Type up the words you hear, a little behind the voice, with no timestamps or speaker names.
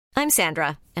I'm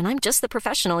Sandra, and I'm just the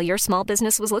professional your small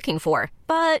business was looking for.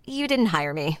 But you didn't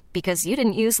hire me because you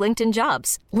didn't use LinkedIn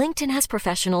Jobs. LinkedIn has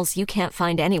professionals you can't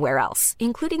find anywhere else,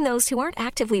 including those who aren't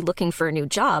actively looking for a new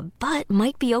job, but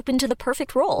might be open to the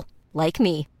perfect role, like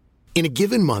me. In a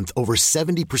given month, over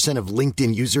 70% of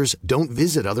LinkedIn users don't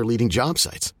visit other leading job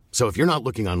sites. So if you're not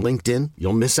looking on LinkedIn,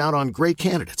 you'll miss out on great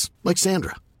candidates like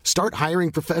Sandra. Start hiring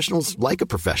professionals like a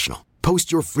professional.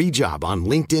 Post your free job on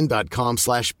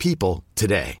linkedin.com/people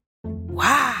today.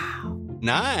 Wow.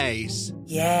 Nice.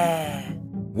 Yeah.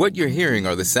 What you're hearing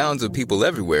are the sounds of people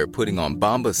everywhere putting on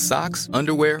Bombas socks,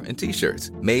 underwear, and T-shirts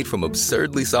made from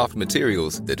absurdly soft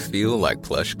materials that feel like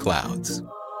plush clouds.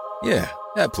 Yeah,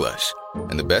 that plush.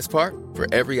 And the best part? For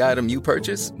every item you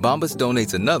purchase, Bombas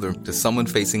donates another to someone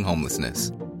facing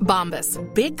homelessness. Bombas.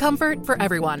 Big comfort for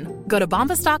everyone. Go to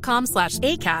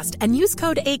bombas.com/ACAST and use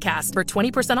code ACAST for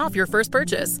 20% off your first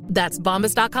purchase. That's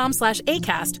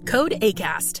bombas.com/ACAST. Code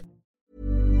ACAST.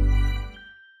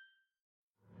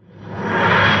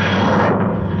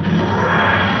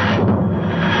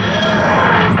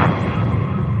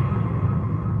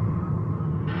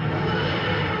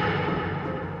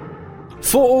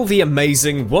 For all the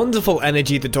amazing, wonderful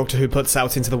energy that Doctor Who puts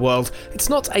out into the world, it's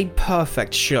not a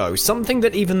perfect show, something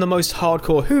that even the most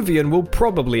hardcore Whovian will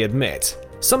probably admit.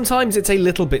 Sometimes it's a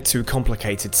little bit too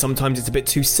complicated, sometimes it's a bit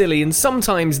too silly, and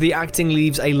sometimes the acting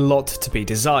leaves a lot to be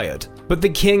desired. But the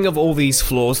king of all these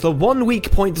flaws, the one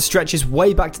weak point that stretches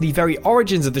way back to the very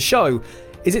origins of the show,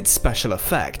 is its special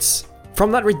effects.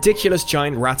 From that ridiculous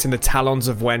giant rat in the talons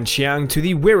of Wen Qiang to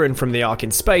the Wirren from the Ark in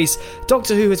Space,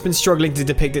 Doctor Who has been struggling to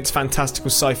depict its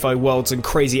fantastical sci-fi worlds and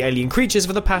crazy alien creatures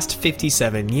for the past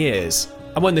 57 years.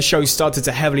 And when the show started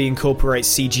to heavily incorporate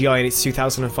CGI in its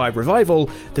 2005 revival,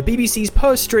 the BBC's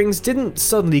purse strings didn't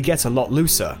suddenly get a lot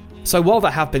looser. So while there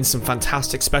have been some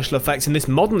fantastic special effects in this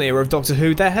modern era of Doctor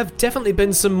Who, there have definitely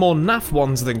been some more naff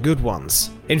ones than good ones.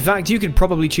 In fact, you could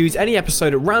probably choose any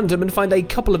episode at random and find a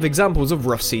couple of examples of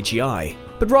rough CGI.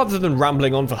 But rather than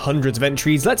rambling on for hundreds of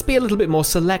entries, let's be a little bit more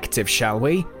selective, shall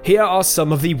we? Here are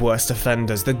some of the worst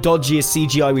offenders, the dodgiest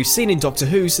CGI we've seen in Doctor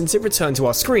Who since it returned to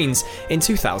our screens in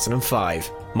 2005.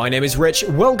 My name is Rich,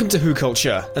 welcome to Who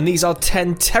Culture, and these are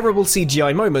 10 terrible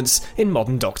CGI moments in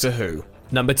modern Doctor Who.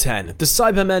 Number 10. The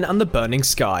Cybermen and the Burning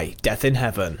Sky, Death in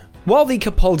Heaven. While the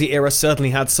Capaldi era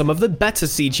certainly had some of the better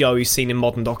CGI we've seen in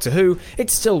modern Doctor Who, it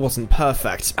still wasn't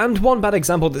perfect, and one bad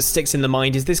example that sticks in the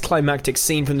mind is this climactic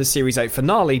scene from the Series 8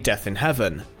 finale, Death in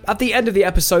Heaven. At the end of the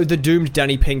episode, the doomed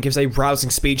Danny Pink gives a rousing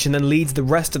speech and then leads the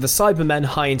rest of the Cybermen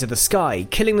high into the sky,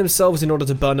 killing themselves in order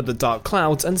to burn up the dark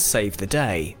clouds and save the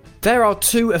day. There are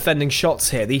two offending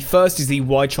shots here. The first is the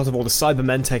wide shot of all the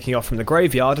Cybermen taking off from the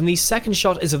graveyard, and the second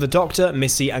shot is of the Doctor,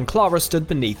 Missy, and Clara stood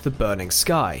beneath the burning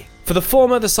sky. For the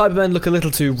former, the Cybermen look a little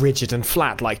too rigid and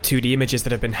flat, like 2D images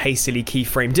that have been hastily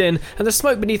keyframed in, and the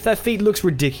smoke beneath their feet looks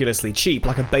ridiculously cheap,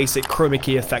 like a basic chroma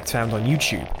key effect found on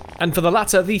YouTube. And for the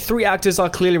latter, the three actors are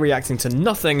clearly reacting to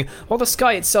nothing, while the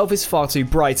sky itself is far too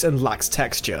bright and lacks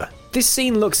texture. This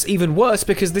scene looks even worse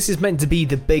because this is meant to be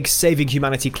the big saving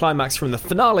humanity climax from the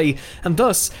finale, and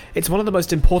thus, it's one of the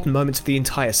most important moments of the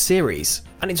entire series.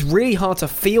 And it's really hard to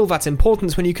feel that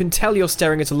importance when you can tell you're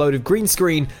staring at a load of green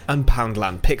screen and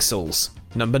Poundland pixels.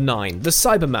 Number 9. The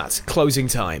Cybermat, Closing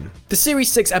Time. The Series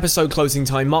 6 episode Closing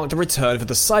Time marked the return for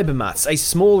the Cybermats, a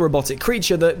small robotic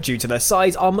creature that, due to their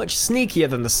size, are much sneakier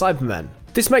than the Cybermen.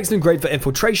 This makes them great for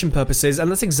infiltration purposes,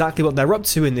 and that's exactly what they're up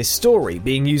to in this story,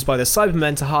 being used by the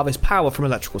Cybermen to harvest power from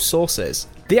electrical sources.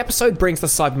 The episode brings the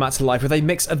Cybermat to life with a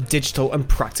mix of digital and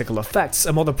practical effects,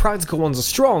 and while the practical ones are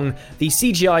strong, the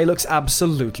CGI looks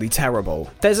absolutely terrible.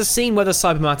 There's a scene where the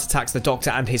Cybermat attacks the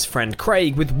Doctor and his friend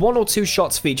Craig, with one or two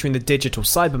shots featuring the digital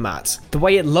Cybermat. The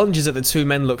way it lunges at the two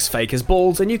men looks fake as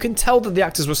balls, and you can tell that the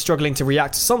actors were struggling to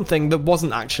react to something that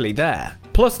wasn't actually there.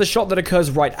 Plus, the shot that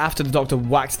occurs right after the Doctor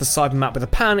whacks the Cybermat with a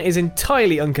pan is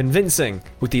entirely unconvincing,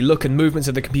 with the look and movements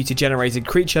of the computer-generated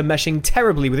creature meshing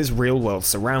terribly with its real-world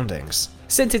surroundings.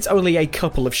 Since it's only a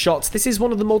couple of shots, this is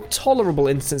one of the more tolerable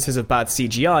instances of bad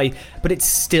CGI, but it's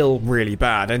still really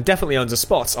bad, and definitely earns a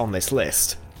spot on this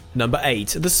list. Number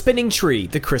 8. The Spinning Tree,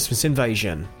 The Christmas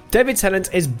Invasion. David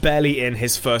Tennant is barely in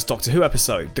his first Doctor Who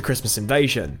episode, The Christmas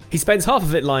Invasion. He spends half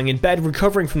of it lying in bed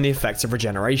recovering from the effects of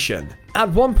regeneration. At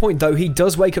one point though, he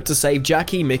does wake up to save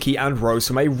Jackie, Mickey and Rose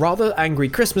from a rather angry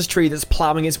Christmas tree that's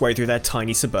ploughing its way through their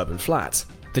tiny suburban flat.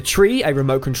 The tree, a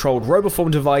remote-controlled roboform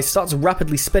device, starts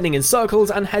rapidly spinning in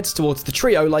circles and heads towards the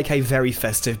trio like a very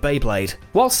festive Beyblade.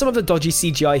 While some of the dodgy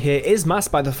CGI here is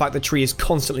masked by the fact the tree is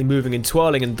constantly moving and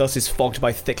twirling and thus is fogged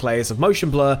by thick layers of motion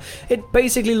blur, it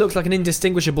basically looks like an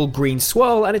indistinguishable green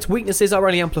swirl, and its weaknesses are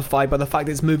only amplified by the fact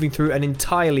that it's moving through an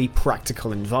entirely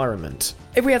practical environment.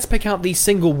 If we had to pick out the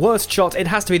single worst shot, it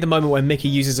has to be the moment where Mickey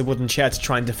uses a wooden chair to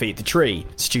try and defeat the tree.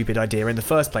 Stupid idea in the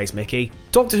first place, Mickey.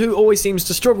 Doctor Who always seems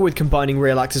to struggle with combining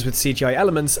real actors with CGI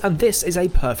elements, and this is a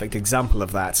perfect example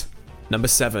of that. Number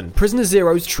 7. Prisoner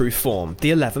Zero's true form,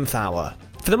 the 11th hour.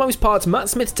 For the most part, Matt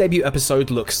Smith's debut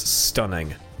episode looks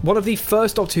stunning. One of the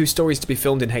first Doctor Who stories to be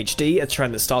filmed in HD, a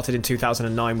trend that started in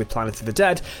 2009 with Planet of the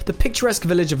Dead, the picturesque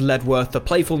village of Ledworth, the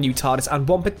playful new TARDIS, and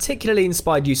one particularly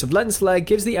inspired use of lens flare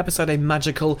gives the episode a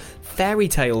magical, fairy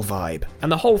tale vibe,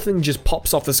 and the whole thing just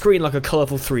pops off the screen like a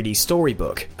colourful 3D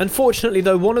storybook. Unfortunately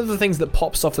though, one of the things that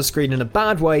pops off the screen in a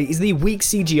bad way is the weak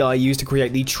CGI used to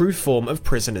create the true form of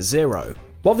Prisoner Zero.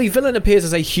 While the villain appears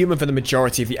as a human for the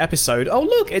majority of the episode, oh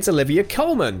look, it's Olivia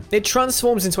Colman. It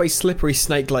transforms into a slippery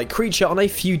snake-like creature on a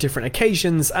few different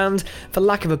occasions, and, for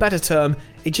lack of a better term,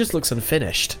 it just looks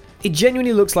unfinished. It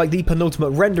genuinely looks like the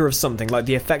penultimate render of something, like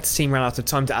the effects team ran out of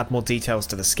time to add more details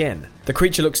to the skin. The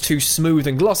creature looks too smooth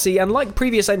and glossy, and like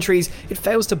previous entries, it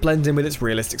fails to blend in with its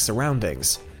realistic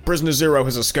surroundings. Prisoner Zero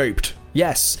has escaped.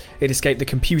 Yes, it escaped the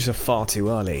computer far too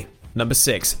early. Number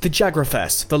 6. The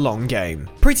Jagrafess, The Long Game.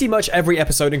 Pretty much every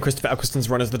episode in Christopher Eccleston's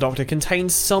run as the Doctor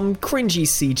contains some cringy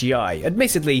CGI.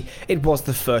 Admittedly, it was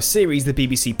the first series, the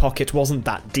BBC pocket wasn't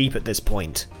that deep at this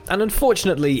point. And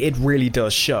unfortunately, it really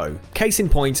does show. Case in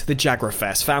point, the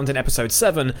Jagrafess, found in episode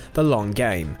 7, The Long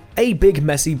Game. A big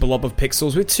messy blob of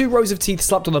pixels with 2 rows of teeth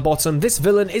slapped on the bottom, this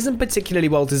villain isn't particularly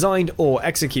well designed or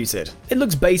executed. It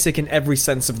looks basic in every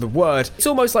sense of the word. It's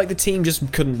almost like the team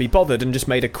just couldn't be bothered and just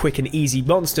made a quick and easy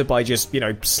monster by just,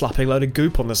 slapping a load of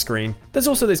goop on the screen. There's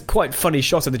also this quite funny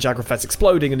shot of the Jagrafess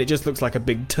exploding and it just looks like a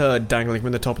big turd dangling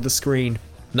from the top of the screen.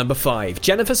 Number 5.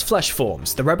 Jennifer's Flesh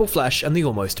Forms, The Rebel Flesh and the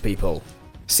Almost People.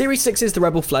 Series 6's The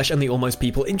Rebel Flesh and the Almost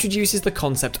People introduces the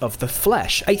concept of the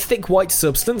flesh, a thick white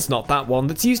substance, not that one,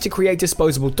 that's used to create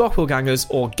disposable doppelgangers,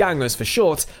 or gangers for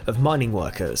short, of mining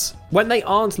workers. When they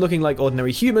aren't looking like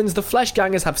ordinary humans, the flesh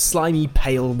gangers have slimy,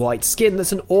 pale white skin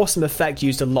that's an awesome effect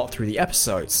used a lot through the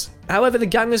episodes. However, the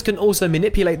gangers can also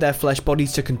manipulate their flesh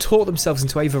bodies to contort themselves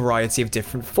into a variety of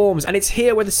different forms, and it's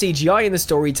here where the CGI in the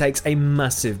story takes a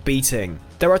massive beating.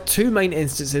 There are 2 main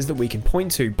instances that we can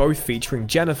point to, both featuring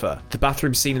Jennifer: the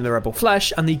bathroom scene in The Rebel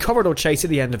Flesh and the corridor chase at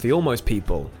the end of The Almost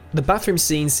People. The bathroom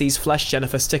scene sees Flesh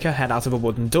Jennifer stick her head out of a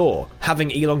wooden door,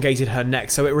 having elongated her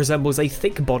neck so it resembles a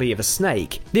thick body of a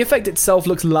snake. The effect itself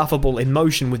looks laughable in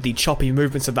motion, with the choppy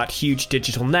movements of that huge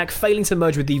digital neck failing to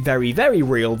merge with the very, very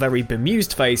real, very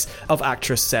bemused face of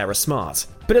actress Sarah Smart.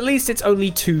 But at least it's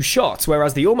only 2 shots,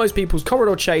 whereas The Almost People's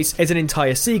corridor chase is an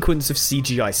entire sequence of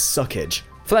CGI suckage.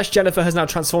 Flesh Jennifer has now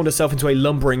transformed herself into a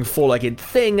lumbering 4-legged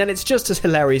thing, and it's just as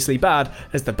hilariously bad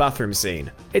as the bathroom scene.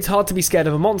 It's hard to be scared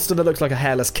of a monster that looks like a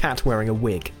hairless cat wearing a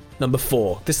wig. Number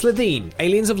 4. The Slitheen,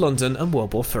 Aliens of London and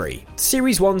World War III.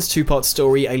 Series 1's 2-part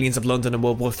story, Aliens of London and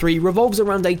World War III, revolves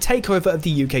around a takeover of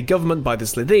the UK government by the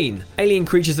Slitheen, alien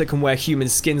creatures that can wear human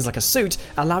skins like a suit,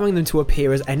 allowing them to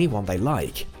appear as anyone they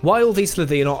like. While these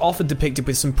Slitheen are often depicted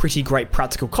with some pretty great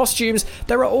practical costumes,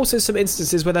 there are also some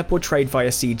instances where they're portrayed via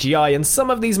CGI, and some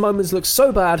of these moments look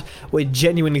so bad, we're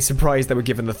genuinely surprised they were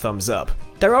given the thumbs up.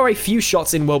 There are a few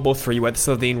shots in World War III where the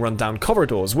Slitheen run down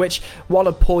corridors, which, while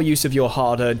a poor use of your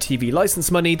hard-earned TV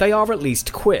license money, they are at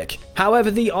least quick.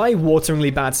 However, the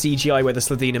eye-wateringly bad CGI where the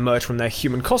Slitheen emerge from their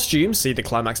human costumes, see the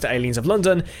climax to Aliens of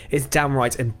London, is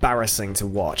downright embarrassing to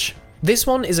watch. This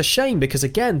one is a shame because,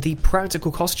 again, the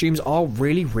practical costumes are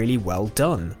really, really well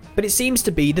done. But it seems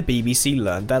to be the BBC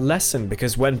learned their lesson,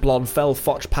 because when blonde fell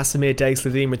Foch Passamere Day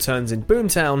Slitheen returns in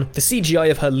Boomtown, the CGI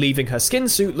of her leaving her skin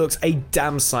suit looks a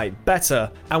damn sight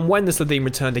better. And when the Slitheen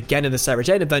returned again in the Sarah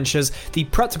Jane Adventures, the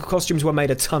practical costumes were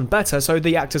made a ton better so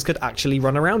the actors could actually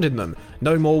run around in them.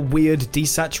 No more weird,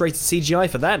 desaturated CGI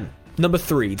for them. Number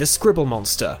 3. The Scribble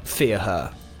Monster, Fear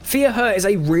Her. Fear Her is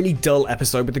a really dull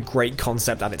episode with a great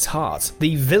concept at its heart.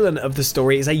 The villain of the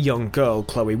story is a young girl,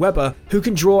 Chloe Webber, who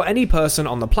can draw any person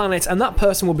on the planet, and that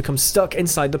person will become stuck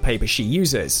inside the paper she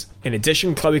uses. In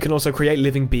addition, Chloe can also create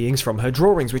living beings from her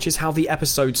drawings, which is how the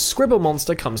episode's Scribble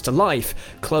Monster comes to life.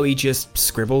 Chloe just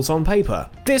scribbles on paper.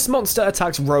 This monster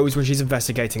attacks Rose when she's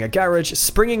investigating a garage,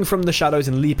 springing from the shadows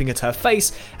and leaping at her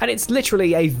face, and it's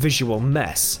literally a visual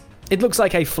mess. It looks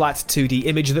like a flat 2D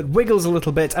image that wiggles a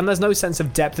little bit, and there's no sense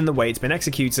of depth in the way it's been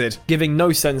executed, giving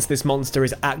no sense this monster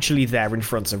is actually there in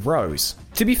front of Rose.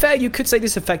 To be fair, you could say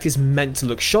this effect is meant to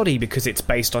look shoddy because it's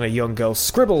based on a young girl's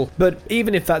scribble, but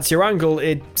even if that's your angle,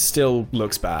 it still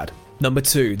looks bad. Number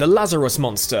 2, the Lazarus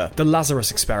monster, the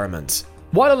Lazarus experiment.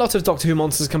 While a lot of Doctor Who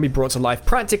monsters can be brought to life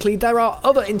practically, there are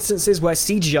other instances where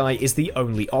CGI is the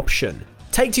only option.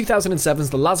 Take 2007's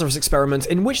The Lazarus Experiment,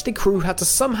 in which the crew had to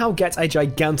somehow get a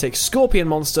gigantic scorpion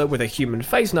monster with a human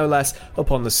face no less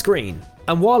up on the screen.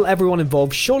 And while everyone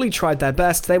involved surely tried their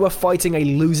best, they were fighting a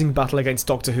losing battle against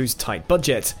Doctor Who's tight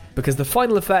budget, because the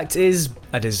final effect is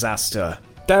a disaster.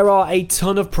 There are a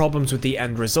ton of problems with the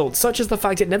end result, such as the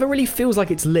fact it never really feels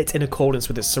like it's lit in accordance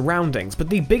with its surroundings, but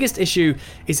the biggest issue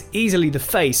is easily the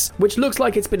face, which looks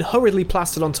like it's been hurriedly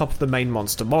plastered on top of the main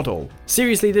monster model.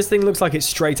 Seriously, this thing looks like it's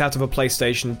straight out of a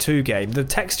PlayStation 2 game. The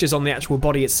textures on the actual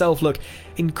body itself look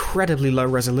incredibly low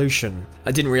resolution.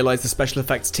 I didn't realise the special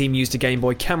effects team used a Game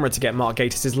Boy camera to get Mark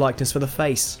Gatiss' likeness for the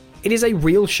face. It is a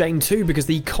real shame too, because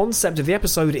the concept of the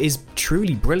episode is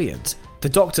truly brilliant. The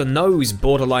Doctor knows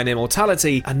borderline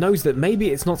immortality and knows that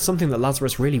maybe it's not something that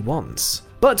Lazarus really wants.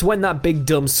 But when that big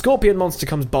dumb scorpion monster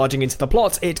comes barging into the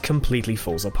plot, it completely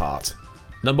falls apart.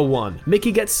 Number 1.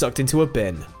 Mickey gets sucked into a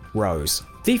bin. Rose.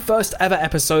 The first ever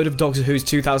episode of Doctor Who's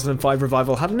 2005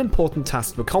 revival had an important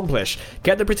task to accomplish: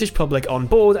 get the British public on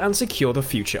board and secure the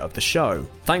future of the show.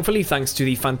 Thankfully, thanks to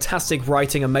the fantastic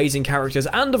writing, amazing characters,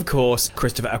 and of course,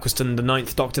 Christopher Eccleston, the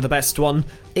 9th Doctor, the best one,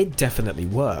 it definitely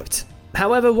worked.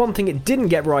 However, one thing it didn't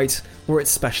get right were its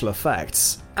special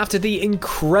effects. After the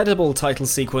incredible title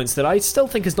sequence that I still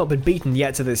think has not been beaten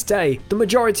yet to this day, the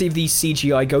majority of the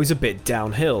CGI goes a bit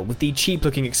downhill, with the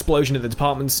cheap-looking explosion at the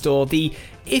department store, the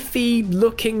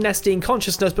iffy-looking nesting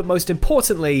consciousness, but most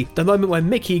importantly, the moment when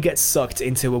Mickey gets sucked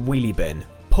into a wheelie bin.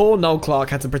 Poor Noel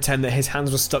Clarke had to pretend that his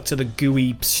hands were stuck to the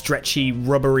gooey, stretchy,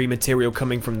 rubbery material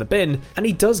coming from the bin, and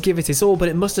he does give it his all, but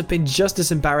it must have been just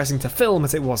as embarrassing to film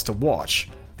as it was to watch.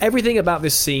 Everything about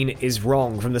this scene is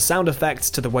wrong, from the sound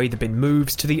effects to the way the bin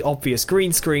moves to the obvious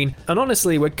green screen, and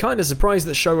honestly, we're kinda surprised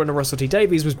that showrunner Russell T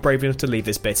Davies was brave enough to leave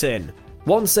this bit in.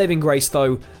 One saving grace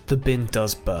though, the bin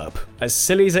does burp. As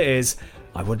silly as it is,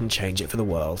 I wouldn't change it for the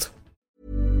world.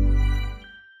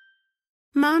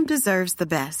 Mom deserves the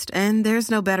best, and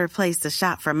there's no better place to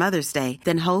shop for Mother's Day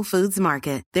than Whole Foods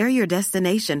Market. They're your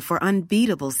destination for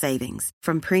unbeatable savings,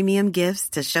 from premium gifts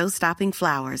to show-stopping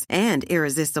flowers and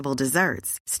irresistible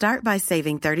desserts. Start by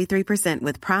saving 33%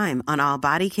 with Prime on all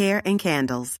body care and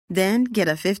candles. Then get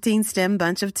a 15-stem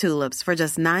bunch of tulips for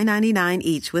just $9.99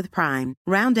 each with Prime.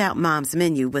 Round out Mom's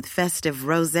menu with festive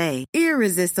rosé,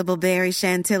 irresistible berry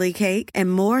chantilly cake,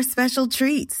 and more special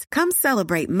treats. Come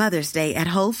celebrate Mother's Day at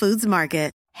Whole Foods Market.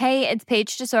 Hey, it's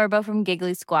Paige DeSorbo from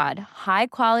Giggly Squad. High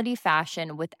quality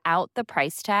fashion without the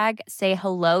price tag. Say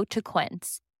hello to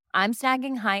Quince. I'm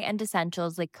snagging high-end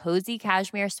essentials like cozy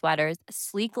cashmere sweaters,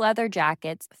 sleek leather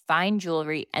jackets, fine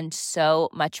jewelry, and so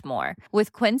much more.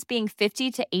 With Quince being 50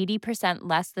 to 80%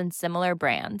 less than similar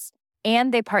brands.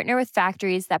 And they partner with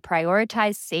factories that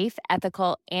prioritize safe,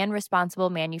 ethical, and responsible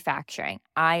manufacturing.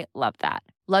 I love that.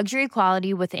 Luxury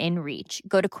quality within reach.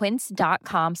 Go to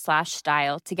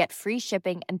quince.com/style to get free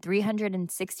shipping and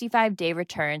 365-day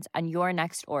returns on your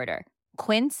next order.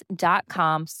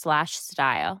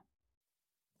 Quince.com/style.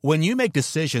 When you make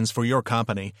decisions for your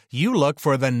company, you look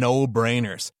for the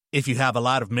no-brainers. If you have a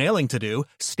lot of mailing to do,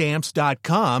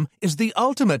 Stamps.com is the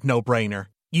ultimate no-brainer.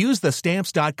 Use the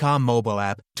Stamps.com mobile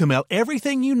app to mail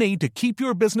everything you need to keep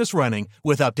your business running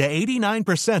with up to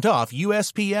 89% off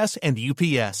USPS and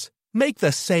UPS. Make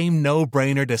the same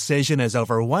no-brainer decision as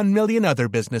over 1 million other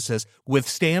businesses with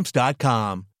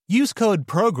Stamps.com. Use code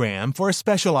PROGRAM for a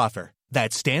special offer.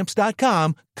 That's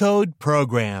Stamps.com, code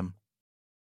PROGRAM.